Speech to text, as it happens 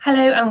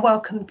Hello and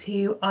welcome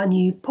to our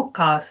new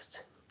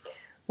podcast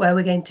where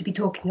we're going to be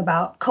talking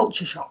about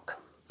culture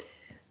shock.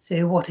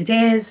 So what it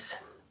is,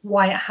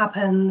 why it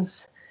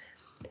happens,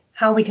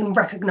 how we can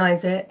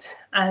recognise it,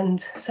 and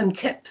some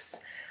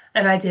tips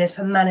and ideas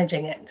for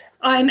managing it.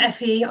 I'm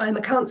Effie, I'm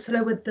a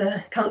counsellor with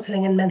the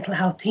Counselling and Mental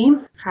Health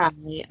team. Hi,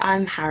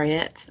 I'm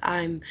Harriet.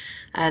 I'm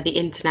the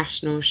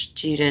International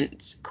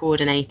Student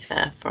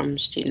Coordinator from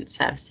Student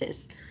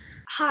Services.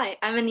 Hi,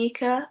 I'm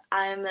Anika.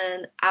 I'm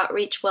an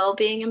Outreach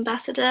Wellbeing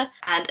Ambassador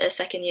and a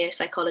second year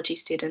psychology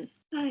student.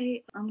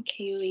 Hi, I'm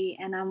Kaylee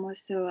and I'm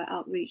also an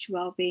Outreach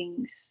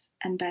Wellbeing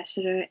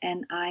Ambassador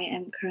and I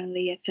am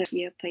currently a third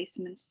year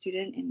placement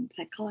student in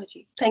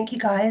psychology. Thank you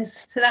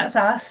guys. So that's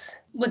us.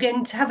 We're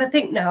going to have a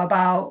think now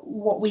about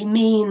what we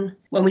mean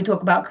when we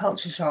talk about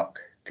culture shock,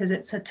 because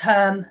it's a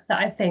term that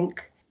I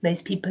think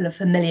most people are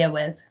familiar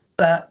with.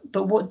 But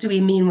what do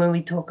we mean when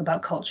we talk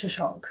about culture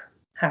shock,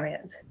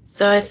 Harriet?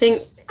 So I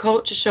think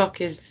culture shock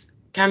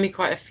can be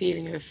quite a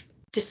feeling of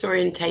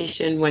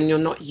disorientation when you're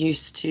not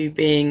used to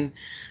being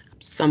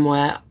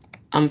somewhere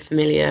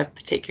unfamiliar,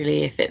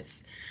 particularly if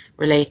it's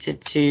related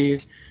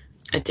to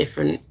a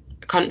different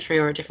country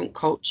or a different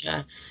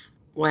culture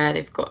where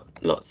they've got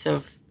lots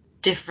of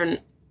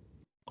different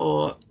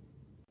or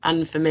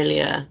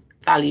unfamiliar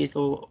values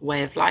or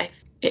way of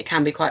life. It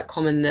can be quite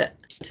common that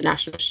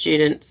international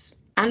students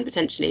and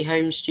potentially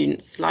home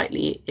students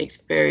slightly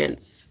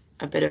experience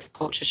a bit of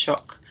culture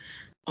shock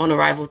on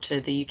arrival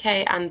to the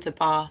UK and to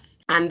Bath.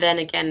 And then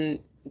again,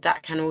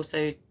 that can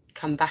also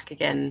come back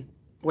again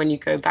when you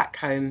go back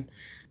home,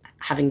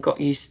 having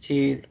got used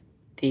to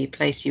the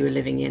place you were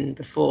living in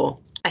before.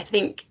 I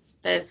think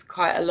there's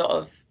quite a lot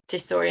of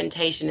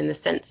disorientation in the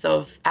sense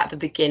of at the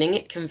beginning,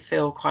 it can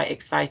feel quite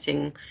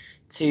exciting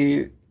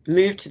to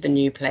move to the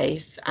new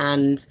place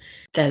and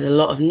there's a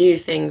lot of new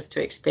things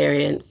to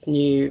experience,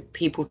 new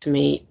people to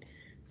meet.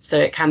 So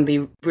it can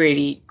be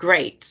really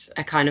great,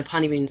 a kind of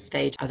honeymoon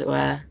stage, as it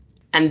were.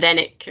 And then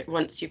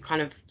once you've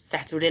kind of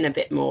settled in a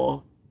bit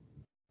more,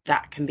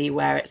 that can be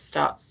where it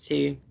starts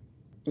to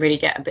really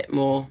get a bit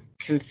more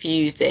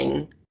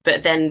confusing.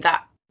 But then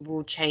that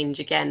will change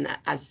again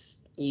as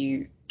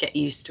you get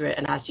used to it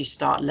and as you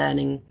start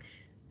learning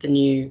the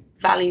new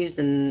values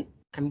and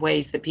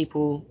ways that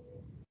people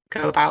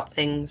go about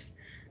things.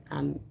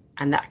 And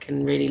that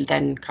can really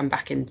then come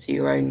back into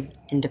your own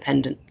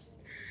independence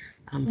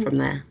from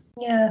there.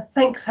 Yeah,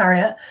 thanks,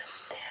 Harriet.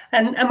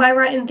 And am I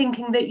right in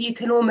thinking that you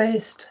can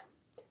almost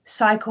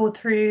cycle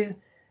through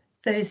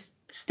those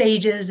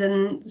stages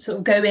and sort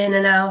of go in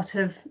and out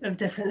of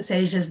different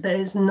stages, that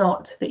is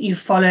not that you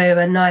follow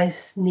a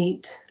nice,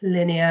 neat,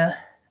 linear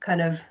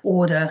kind of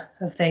order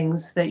of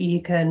things, that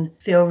you can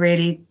feel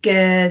really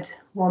good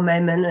one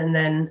moment and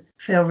then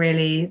feel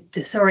really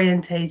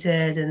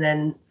disorientated and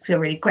then feel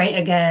really great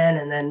again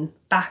and then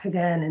back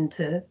again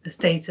into a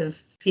state of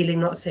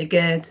feeling not so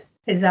good?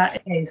 Is that a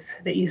case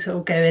that you sort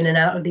of go in and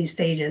out of these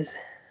stages?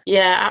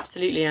 Yeah,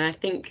 absolutely. And I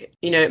think,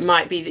 it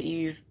might be that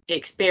you've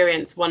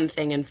experienced one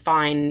thing and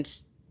find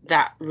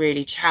that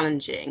really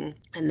challenging.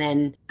 And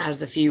then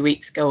as a few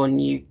weeks go on,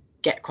 you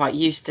get quite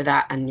used to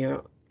that and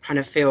you kind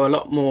of feel a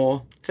lot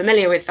more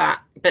familiar with that.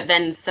 But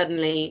then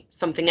suddenly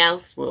something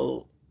else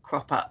will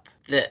crop up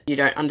that you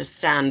don't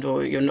understand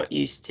or you're not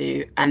used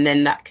to. And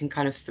then that can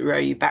kind of throw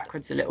you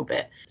backwards a little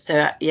bit.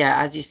 So,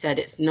 yeah, as you said,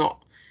 it's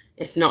not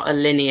a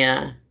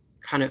linear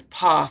kind of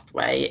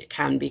pathway. It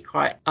can be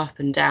quite up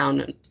and down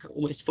and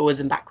almost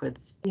forwards and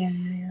backwards. Yeah.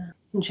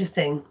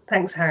 Interesting.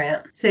 Thanks,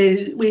 Harriet. So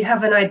we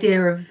have an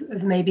idea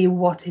of maybe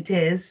what it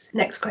is.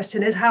 Next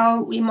question is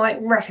how we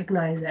might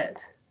recognize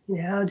it.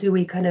 How do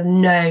we kind of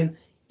know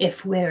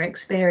if we're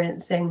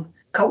experiencing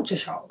culture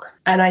shock?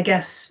 And I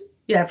guess,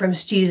 from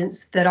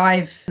students that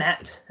I've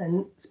met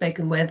and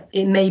spoken with,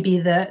 it may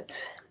be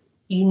that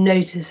you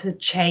notice a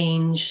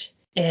change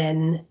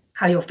in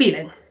how you're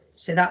feeling.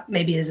 So that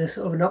maybe is a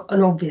sort of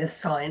an obvious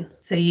sign.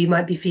 So you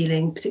might be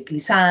feeling particularly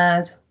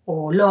sad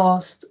or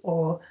lost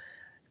or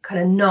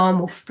kind of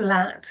numb or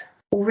flat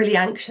or really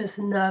anxious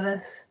and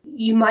nervous.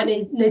 You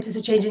might notice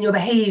a change in your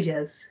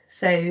behaviours.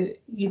 So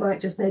you might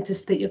just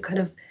notice that you're kind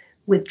of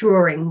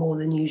withdrawing more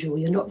than usual.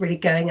 You're not really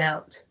going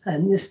out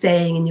and you're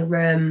staying in your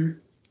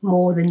room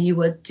more than you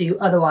would do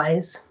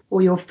otherwise.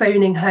 Or you're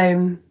phoning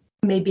home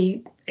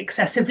maybe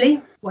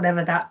excessively,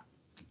 whatever that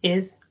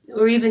is.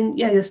 Or even,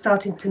 you're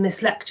starting to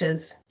miss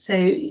lectures. So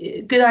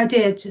good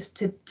idea just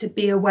to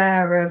be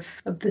aware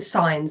of the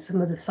signs, some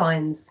of the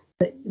signs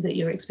that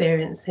you're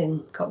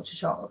experiencing culture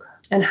shock.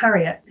 And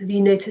Harriet, have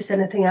you noticed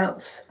anything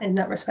else in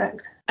that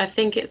respect? I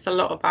think it's a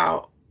lot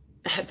about,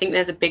 I think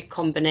there's a big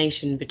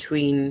combination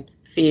between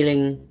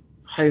feeling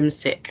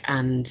homesick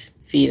and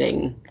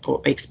feeling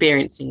or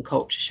experiencing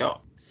culture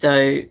shock.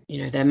 So,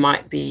 there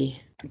might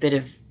be a bit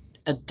of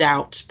a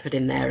doubt put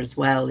in there as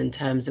well in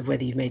terms of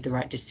whether you've made the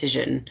right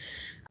decision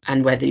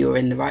and whether you're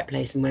in the right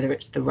place and whether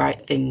it's the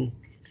right thing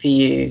for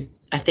you.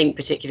 I think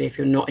particularly if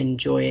you're not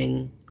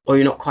enjoying or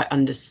you're not quite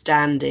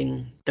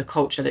understanding the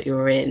culture that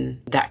you're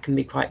in, that can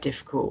be quite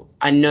difficult.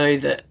 I know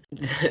that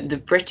the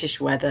British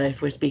weather,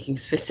 if we're speaking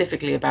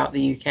specifically about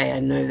the UK,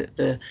 I know that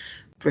the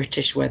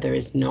British weather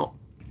is not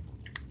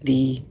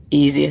the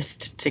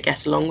easiest to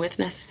get along with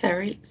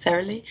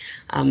necessarily.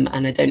 And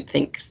I don't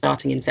think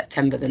starting in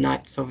September, the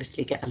nights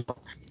obviously get a lot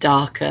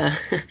darker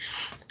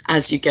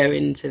as you go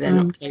into then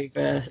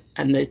October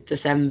and the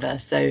December.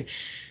 So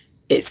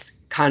it's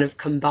kind of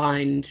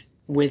combined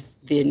with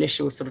the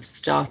initial sort of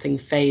starting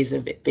phase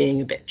of it being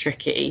a bit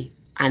tricky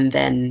and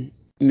then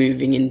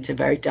moving into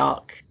very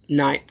dark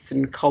nights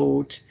and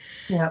cold.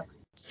 Yeah.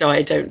 So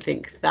I don't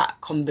think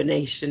that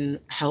combination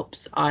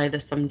helps either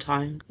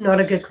sometimes. Not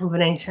a good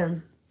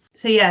combination.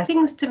 So yeah,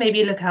 things to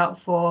maybe look out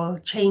for,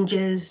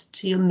 changes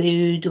to your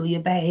mood or your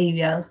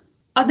behaviour.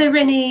 Are there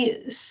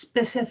any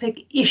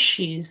specific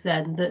issues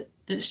then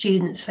that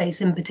students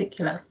face in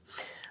particular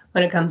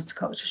when it comes to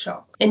culture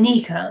shock?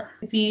 Anika,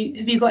 have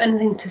you got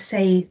anything to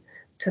say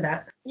to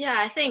that? Yeah,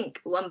 I think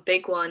one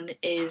big one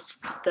is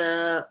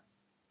the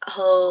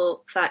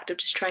whole fact of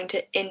just trying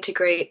to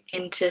integrate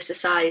into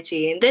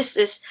society. And this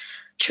is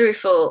true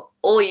for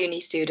all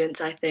uni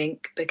students, I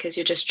think, because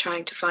you're just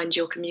trying to find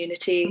your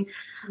community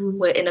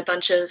with a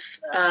bunch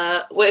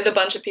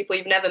of people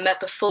you've never met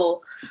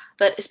before.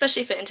 But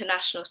especially for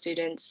international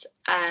students,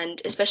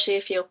 and especially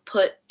if you're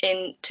put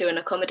into an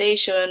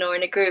accommodation or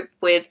in a group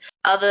with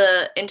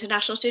other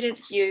international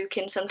students, you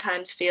can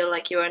sometimes feel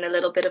like you're in a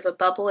little bit of a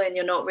bubble and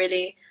you're not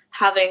really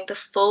having the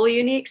full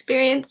uni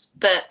experience.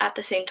 But at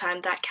the same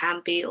time, that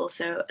can be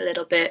also a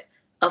little bit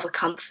of a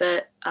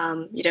comfort.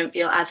 You don't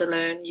feel as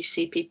alone. You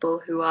see people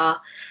who are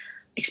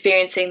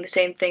experiencing the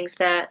same things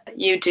that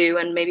you do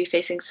and maybe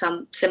facing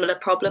some similar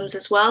problems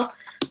as well.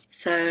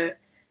 So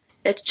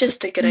it's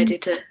just a good idea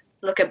to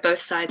look at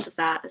both sides of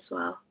that as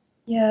well.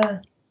 Yeah.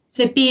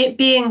 So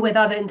being with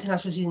other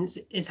international students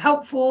is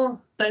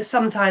helpful, but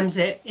sometimes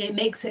it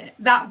makes it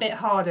that bit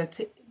harder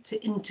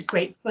to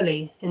integrate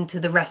fully into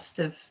the rest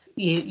of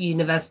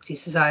university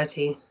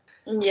society.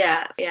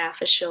 Yeah,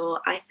 for sure.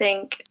 I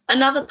think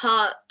another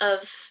part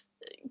of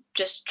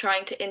just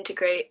trying to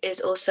integrate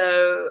is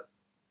also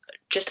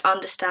just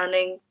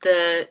understanding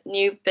the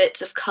new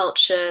bits of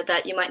culture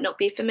that you might not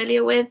be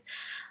familiar with.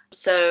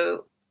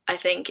 So I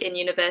think in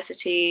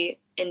university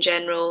in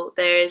general,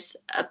 there is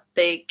a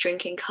big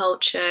drinking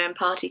culture and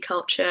party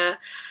culture.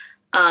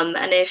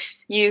 And if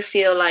you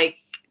feel like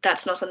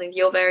that's not something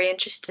you're very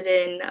interested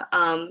in,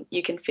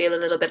 you can feel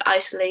a little bit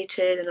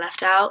isolated and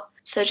left out.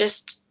 So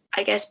just,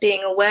 I guess,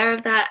 being aware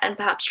of that and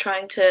perhaps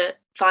trying to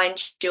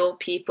find your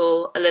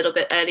people a little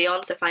bit early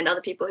on. So find other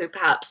people who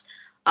perhaps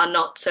are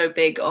not so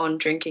big on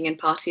drinking and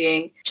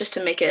partying, just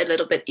to make it a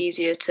little bit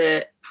easier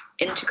to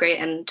integrate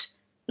and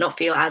not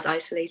feel as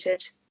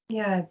isolated.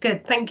 Yeah,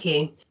 good. Thank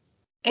you.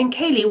 And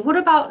Kaylee, what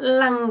about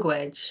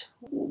language?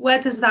 Where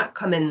does that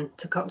come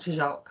into culture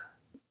shock?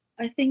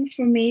 I think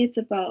for me, it's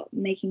about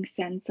making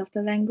sense of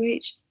the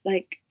language.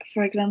 Like,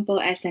 for example,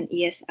 as an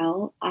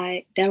ESL,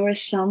 there were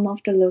some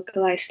of the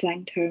localized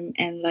slang term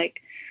and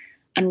like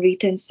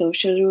unwritten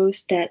social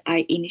rules that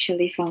I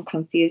initially found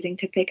confusing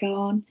to pick up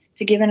on.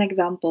 To give an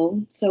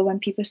example, so when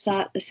people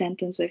start a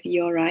sentence with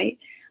 "you're right,"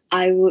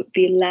 I would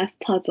be left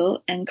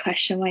puzzled and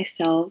question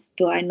myself,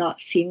 do I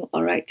not seem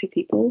alright to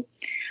people?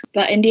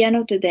 But in the end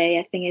of the day,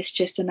 I think it's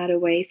just another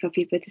way for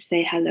people to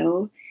say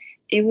hello.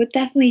 It would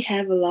definitely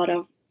have a lot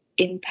of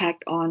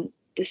impact on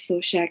the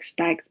social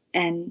aspects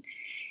and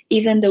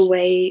even the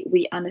way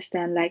we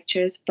understand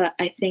lectures, but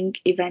I think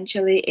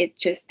eventually it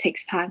just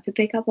takes time to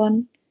pick up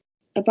on.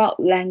 About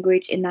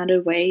language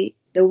another way,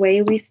 the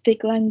way we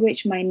speak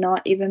language might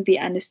not even be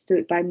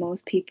understood by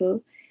most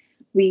people.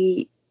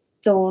 We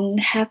don't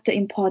have the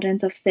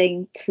importance of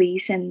saying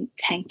please and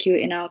thank you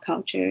in our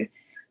culture,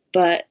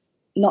 but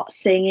not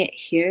saying it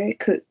here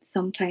could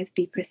sometimes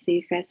be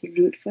perceived as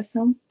rude for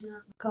some.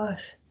 Oh,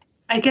 gosh,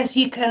 I guess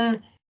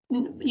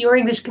your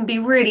English can be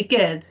really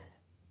good,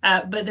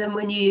 but then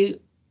when you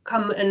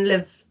come and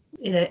live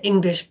in an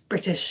English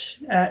British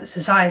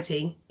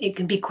society, it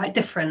can be quite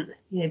different,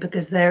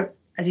 because there,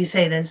 as you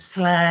say, there's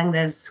slang,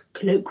 there's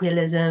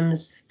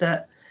colloquialisms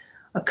that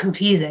are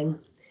confusing.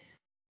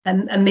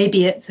 And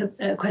maybe it's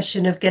a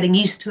question of getting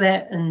used to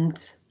it and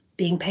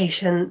being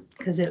patient,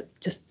 because it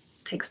just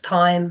takes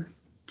time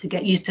to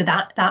get used to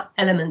that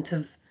element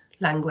of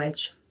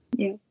language.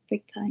 Yeah,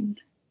 big time.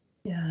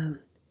 Yeah.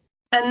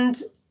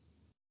 And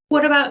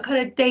what about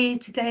kind of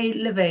day-to-day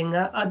living?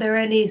 Are there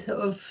any sort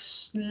of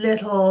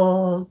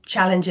little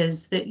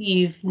challenges that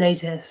you've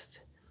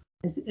noticed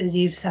as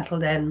you've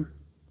settled in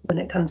when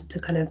it comes to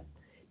kind of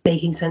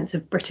making sense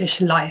of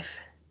British life?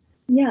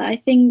 Yeah, I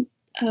think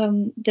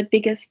the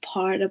biggest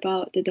part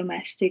about the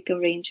domestic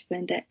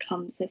arrangement that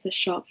comes as a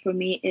shock for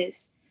me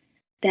is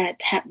that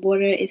tap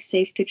water is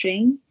safe to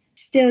drink.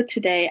 Still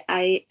today,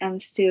 I am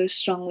still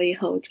strongly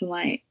held to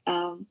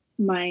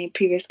my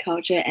previous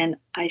culture, and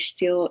I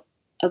still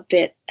a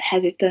bit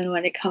hesitant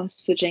when it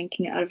comes to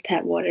drinking out of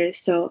tap water.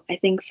 So I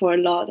think for a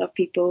lot of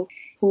people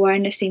who are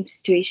in the same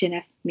situation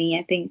as me,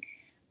 I think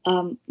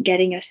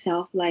getting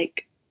yourself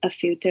like a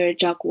filter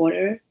jug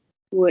water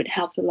would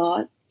help a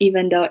lot,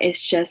 even though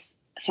it's just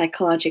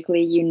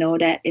psychologically, you know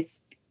that it's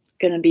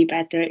going to be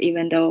better,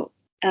 even though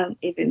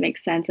if it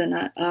makes sense or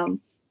not.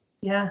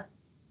 Yeah.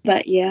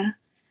 But yeah,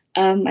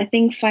 I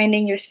think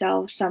finding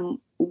yourself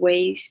some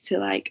ways to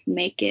like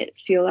make it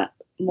feel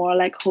more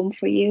like home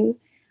for you.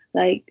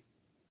 Like,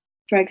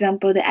 for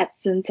example, the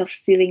absence of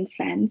ceiling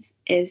fans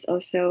is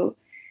also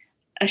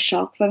a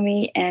shock for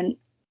me. And,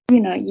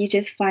 you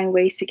just find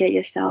ways to get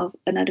yourself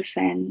another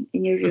fan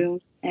in your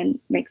room and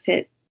makes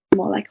it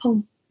more like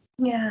home.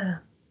 Yeah.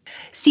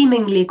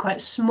 Seemingly quite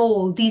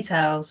small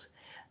details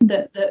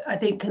that I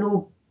think can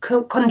all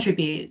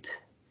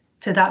contribute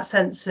to that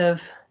sense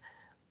of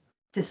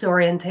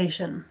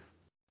disorientation.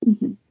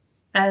 Mm-hmm.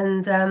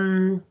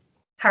 And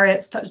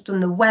Harriet's touched on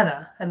the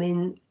weather. I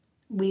mean,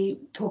 we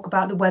talk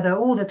about the weather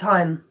all the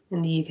time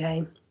in the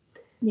UK.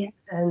 Yeah.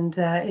 And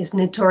it's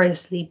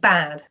notoriously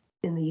bad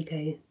in the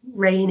UK.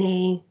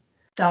 Rainy,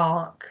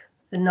 dark,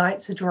 the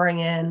nights are drawing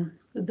in,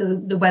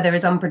 the weather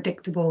is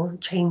unpredictable,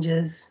 it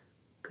changes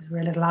because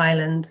we're a little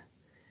island.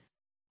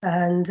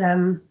 And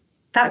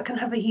that can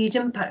have a huge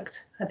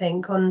impact, I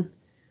think, on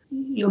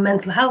your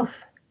mental health,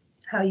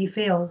 how you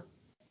feel.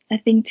 I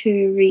think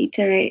to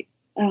reiterate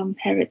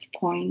Harriet's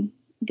point,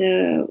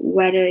 the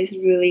weather is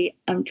really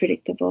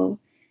unpredictable.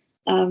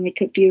 It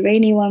could be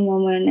rainy one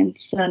moment and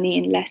sunny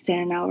in less than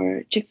an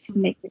hour, just to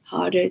make it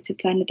harder to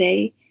plan the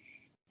day.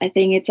 I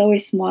think it's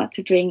always smart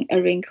to bring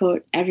a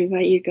raincoat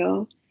everywhere you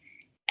go.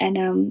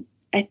 And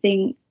I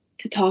think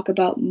to talk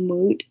about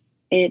mood,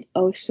 it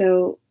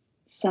also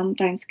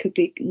sometimes could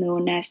be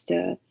known as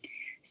the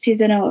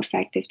seasonal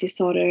affective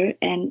disorder,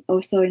 and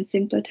also in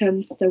simpler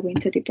terms, the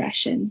winter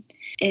depression.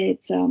 I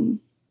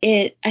think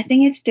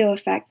it still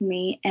affects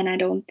me, and I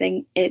don't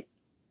think it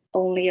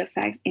only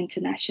affects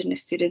international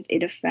students.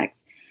 It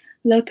affects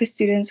local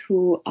students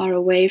who are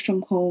away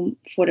from home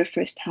for the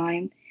first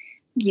time,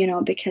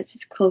 because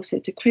it's closer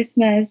to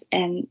Christmas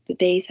and the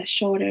days are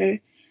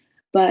shorter.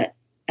 But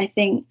I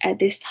think at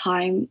this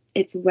time,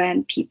 it's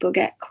when people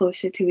get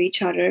closer to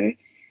each other.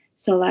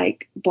 So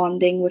like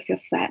bonding with your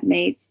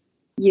flatmates,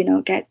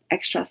 get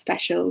extra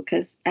special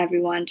because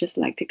everyone just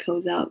like to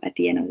close out at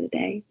the end of the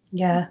day.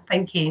 Yeah,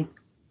 thank you.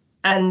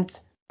 And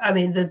I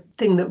mean, the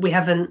thing that we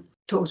haven't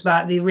talked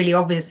about, the really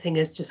obvious thing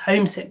is just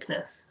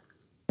homesickness,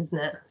 isn't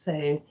it?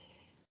 So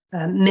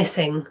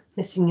missing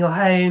your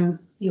home,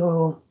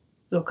 your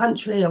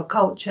country, your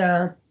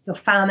culture, your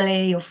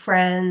family, your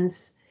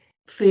friends,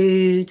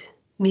 food,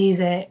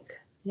 music,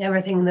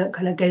 everything that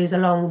kind of goes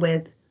along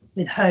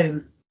with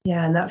home.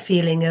 Yeah, and that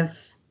feeling of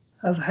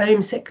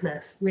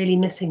homesickness, really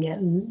missing it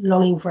and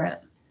longing for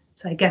it.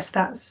 So I guess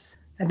that's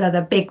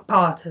another big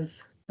part of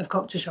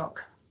culture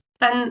shock.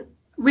 And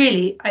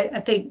really,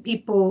 I think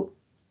people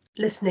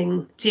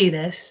listening to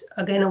this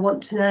are going to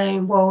want to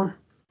know, well,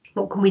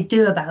 what can we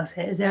do about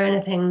it? Is there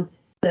anything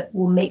that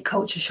will make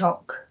culture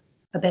shock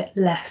a bit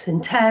less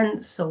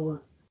intense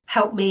or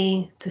help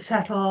me to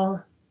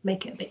settle,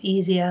 make it a bit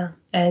easier?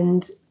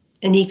 And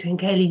Anika and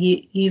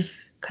Kaylee, you've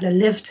kind of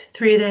lived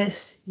through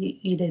this.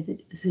 You know,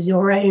 this is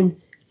your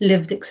own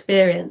lived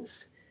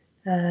experience.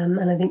 And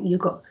I think you've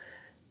got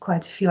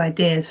quite a few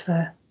ideas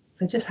for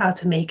just how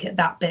to make it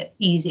that bit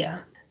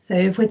easier. So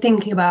if we're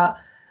thinking about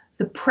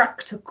the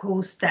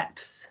practical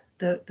steps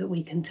that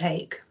we can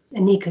take,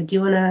 Anika, do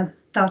you want to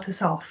start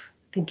us off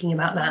thinking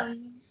about that?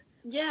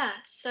 Yeah,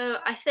 so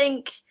I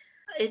think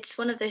it's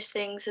one of those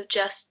things of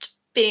just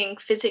being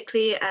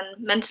physically and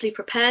mentally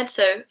prepared.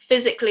 So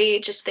physically,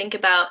 just think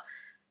about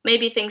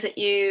maybe things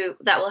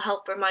that will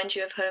help remind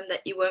you of home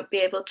that you won't be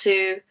able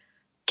to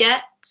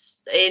get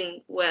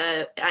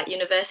at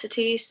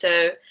university.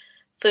 So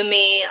for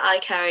me, I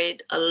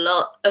carried a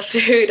lot of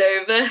food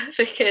over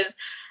because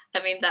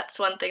I mean that's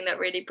one thing that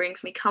really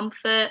brings me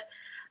comfort.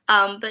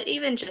 But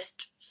even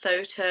just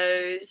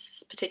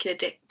photos, particular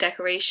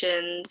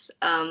decorations,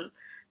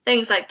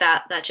 things like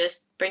that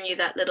just bring you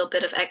that little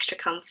bit of extra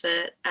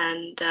comfort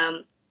and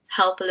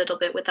help a little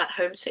bit with that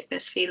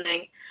homesickness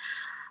feeling.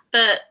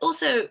 But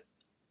also,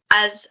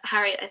 as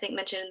Harriet I think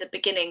mentioned in the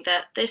beginning,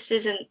 that this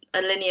isn't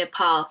a linear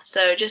path.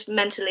 So just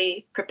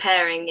mentally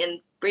preparing and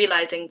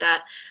realizing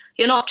that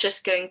you're not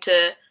just going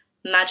to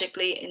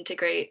magically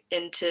integrate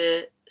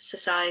into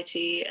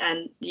society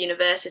and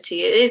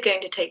university. It is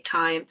going to take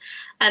time,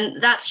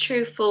 and that's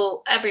true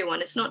for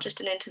everyone. It's not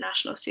just an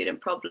international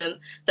student problem.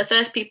 The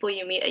first people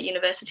you meet at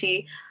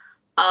university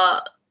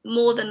are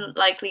more than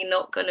likely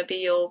not going to be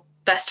your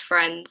best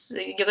friends.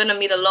 You're going to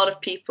meet a lot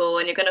of people,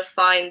 and you're going to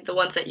find the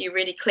ones that you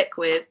really click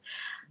with,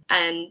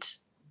 and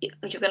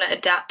you're going to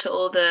adapt to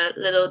all the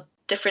little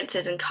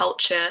differences in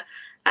culture,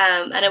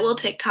 and it will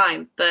take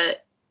time,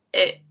 but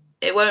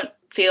it won't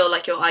feel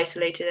like you're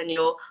isolated and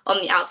you're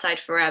on the outside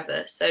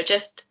forever. So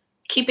just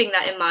keeping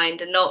that in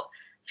mind and not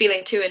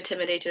feeling too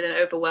intimidated and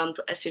overwhelmed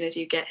as soon as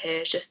you get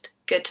here is just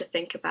good to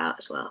think about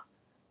as well.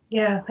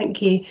 Yeah,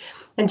 thank you.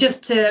 And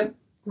just to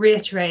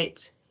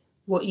reiterate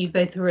what you've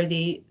both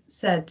already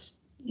said,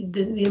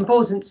 the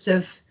importance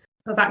of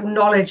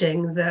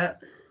acknowledging that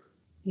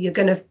you're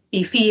going to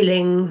be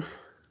feeling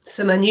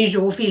some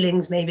unusual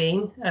feelings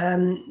maybe,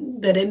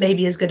 that it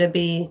maybe is going to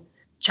be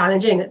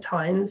challenging at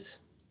times,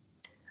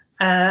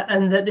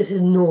 and that this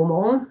is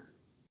normal,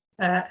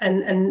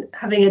 and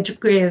having a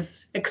degree of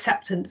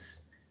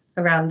acceptance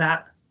around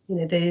that,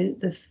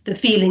 the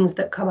feelings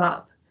that come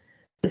up,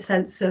 the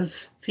sense of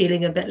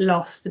feeling a bit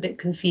lost, a bit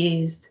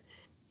confused,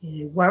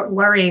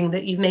 worrying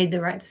that you've made the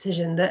right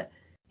decision, that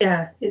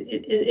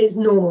it is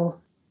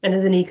normal. And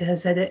as Anika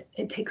has said,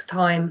 it takes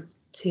time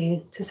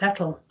to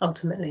settle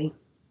ultimately.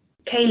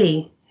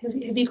 Kaylee, have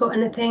you got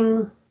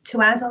anything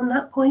to add on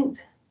that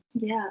point?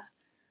 Yeah,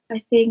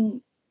 I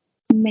think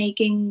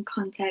making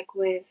contact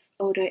with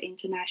other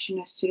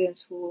international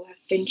students who have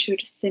been through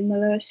a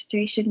similar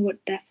situation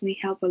would definitely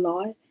help a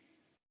lot.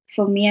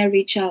 For me, I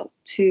reach out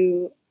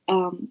to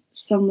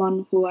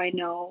someone who I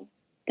know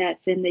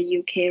that's in the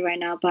UK right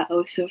now, but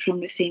also from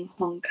the same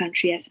home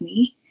country as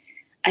me.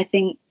 I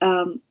think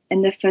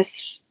in the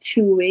first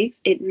 2 weeks,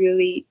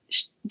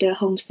 the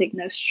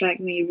homesickness struck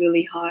me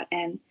really hard,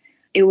 and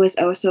it was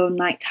also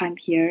nighttime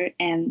here,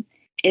 and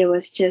it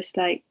was just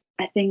like,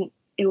 I think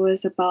it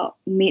was about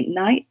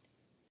midnight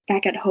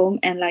back at home,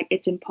 and like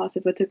it's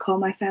impossible to call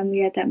my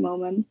family at that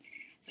moment.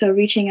 So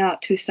reaching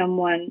out to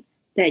someone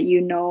that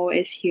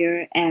is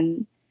here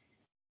and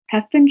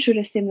have been through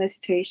the similar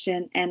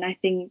situation, and I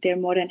think they're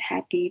more than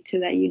happy to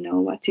let you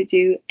know what to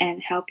do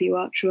and help you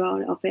out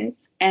throughout of it.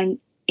 And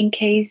in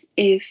case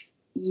if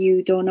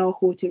you don't know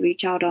who to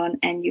reach out on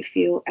and you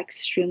feel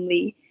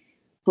extremely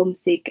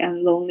homesick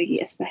and lonely,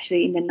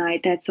 especially in the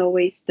night, that's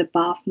always the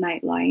Bath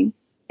Nightline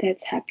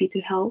that's happy to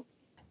help.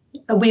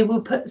 And we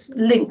will put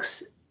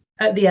links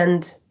at the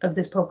end of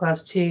this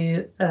podcast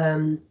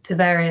to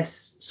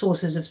various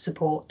sources of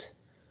support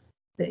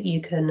that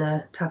you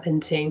can tap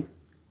into.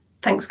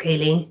 Thanks,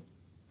 Kaylee.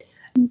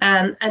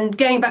 And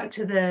going back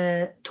to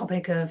the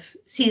topic of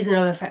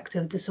seasonal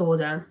affective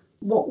disorder,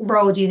 what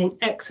role do you think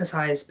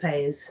exercise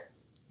plays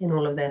in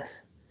all of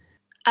this?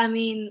 I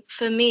mean,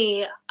 for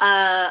me,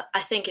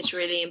 I think it's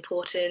really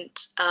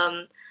important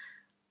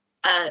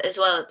as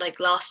well. Like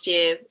last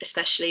year,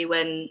 especially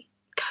when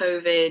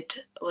COVID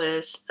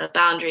was a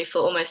boundary for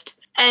almost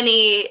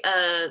any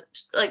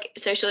like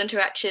social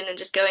interaction and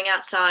just going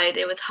outside,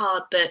 it was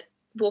hard, but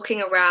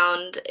walking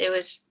around,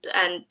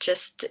 and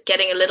just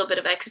getting a little bit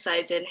of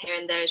exercise in here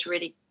and there is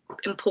really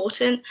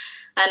important.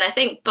 And I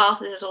think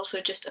Bath is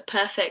also just a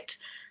perfect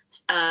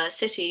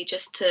city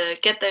just to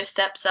get those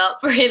steps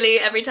up. Really,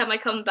 every time I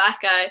come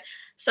back, I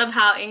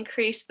somehow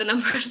increase the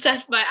number of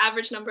steps, my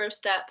average number of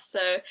steps.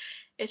 So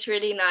it's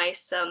really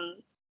nice.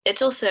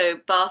 It's also,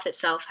 Bath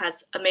itself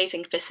has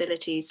amazing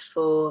facilities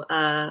for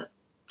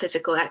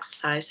physical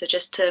exercise, so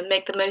just to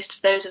make the most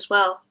of those as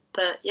well.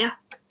 But yeah.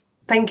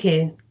 Thank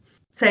you.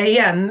 So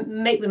yeah,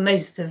 make the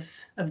most of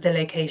the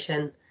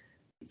location.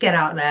 Get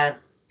out there,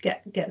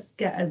 get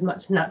as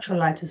much natural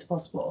light as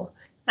possible,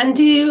 and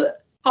do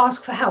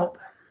ask for help.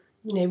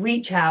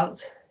 Reach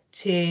out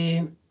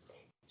to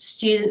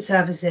student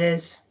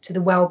services, to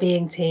the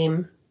wellbeing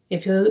team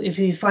if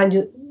you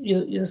find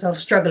yourself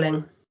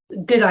struggling.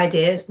 Good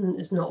idea.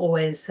 It's not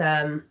always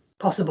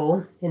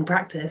possible in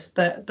practice,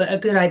 but a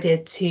good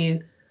idea to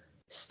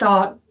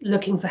start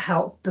looking for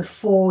help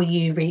before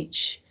you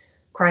reach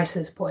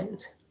crisis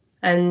point,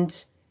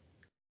 and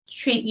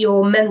treat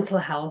your mental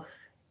health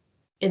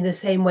in the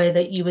same way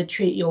that you would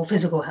treat your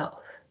physical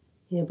health.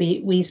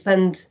 We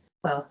spend,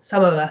 well,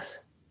 some of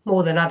us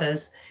more than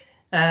others,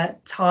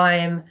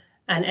 time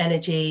and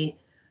energy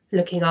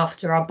looking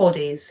after our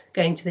bodies,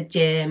 going to the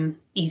gym,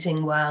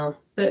 eating well.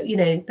 But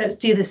let's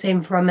do the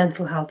same for our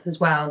mental health as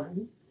well.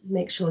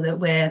 Make sure that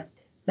we're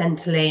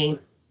mentally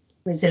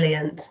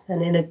resilient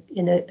and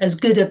in a as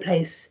good a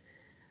place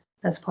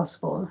as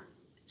possible.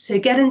 So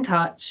get in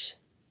touch,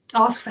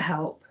 ask for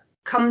help,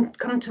 come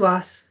to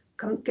us,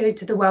 go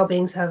to the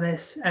wellbeing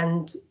service,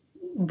 and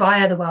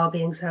via the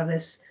wellbeing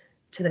service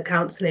to the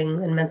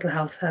counselling and mental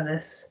health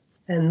service.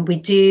 And we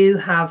do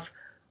have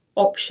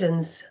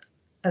options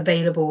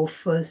available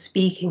for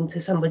speaking to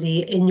somebody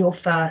in your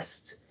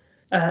first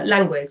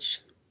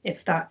language,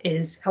 if that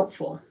is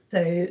helpful.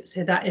 So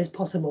that is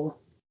possible.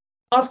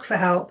 Ask for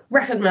help,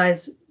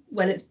 recognise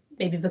when it's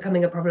maybe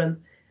becoming a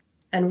problem,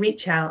 and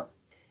reach out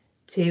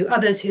to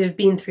others who have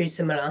been through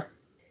similar,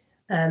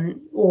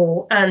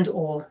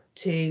 or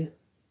to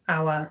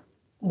our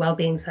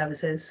wellbeing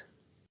services.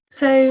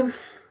 So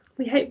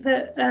we hope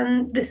that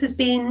this has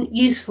been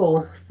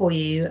useful for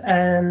you,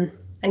 and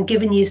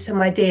given you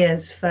some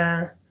ideas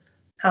for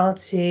how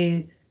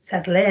to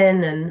settle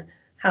in and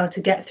how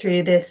to get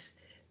through this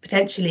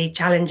potentially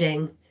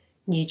challenging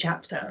new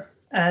chapter.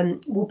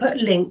 We'll put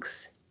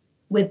links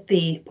with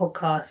the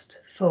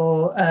podcast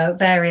for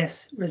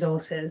various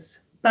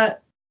resources.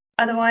 But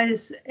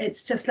otherwise,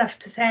 it's just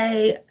left to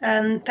say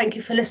thank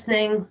you for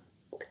listening,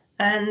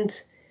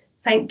 and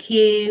thank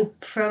you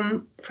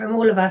from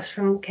all of us,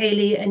 from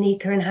Kaylee,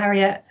 Anika and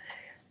Harriet.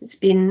 It's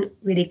been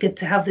really good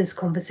to have this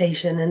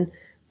conversation, and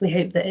we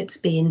hope that it's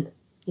been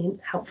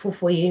helpful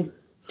for you.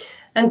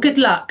 And good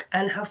luck,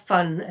 and have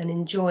fun, and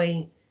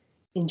enjoy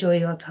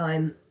your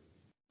time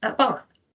at Bath.